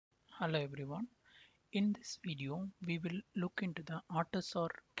Hello everyone. In this video, we will look into the AUTOSAR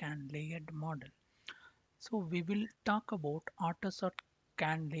CAN layered model. So we will talk about AUTOSAR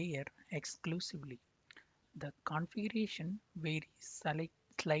CAN layer exclusively. The configuration varies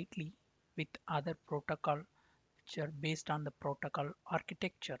slightly with other protocol which are based on the protocol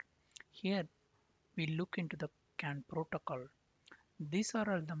architecture. Here we look into the CAN protocol. These are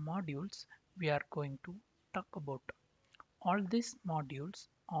all the modules we are going to talk about. All these modules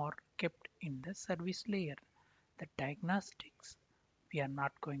are kept in the service layer. The diagnostics we are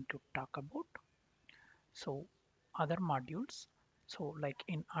not going to talk about. So other modules, so like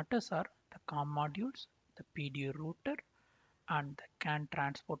in AUTOSAR, the COM modules, the PDU router and the CAN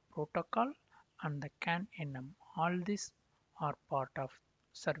transport protocol and the CAN NM, all these are part of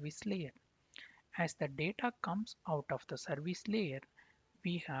service layer. As the data comes out of the service layer,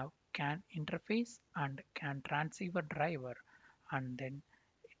 we have CAN interface and CAN transceiver driver, and then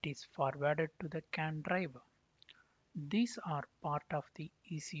it is forwarded to the CAN driver. These are part of the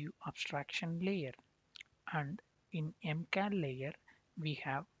ECU abstraction layer, and in MCAN layer we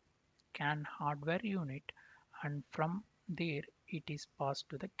have CAN hardware unit, and from there it is passed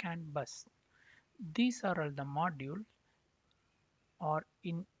to the CAN bus. These are all the modules are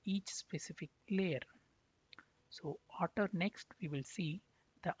in each specific layer. So after next we will see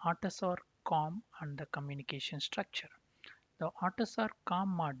the AUTOSAR COM and the communication structure. The AUTOSAR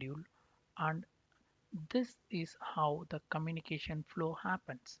COM module, and this is how the communication flow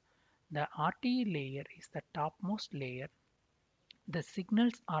happens. The RTE layer is the topmost layer. The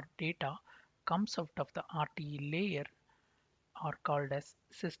signals or data comes out of the RTE layer are called as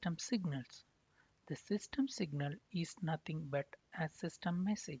system signals. The system signal is nothing but a system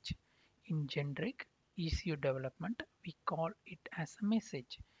message. In generic ECU development, we call it as a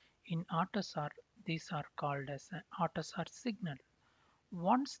message. In AUTOSAR, these are called as an AUTOSAR signal.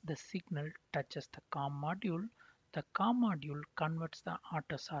 Once the signal touches the COM module, the COM module converts the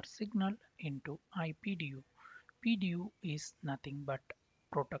AUTOSAR signal into iPDU. PDU is nothing but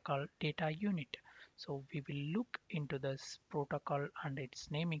protocol data unit. So we will look into this protocol and its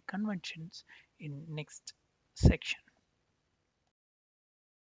naming conventions in next section.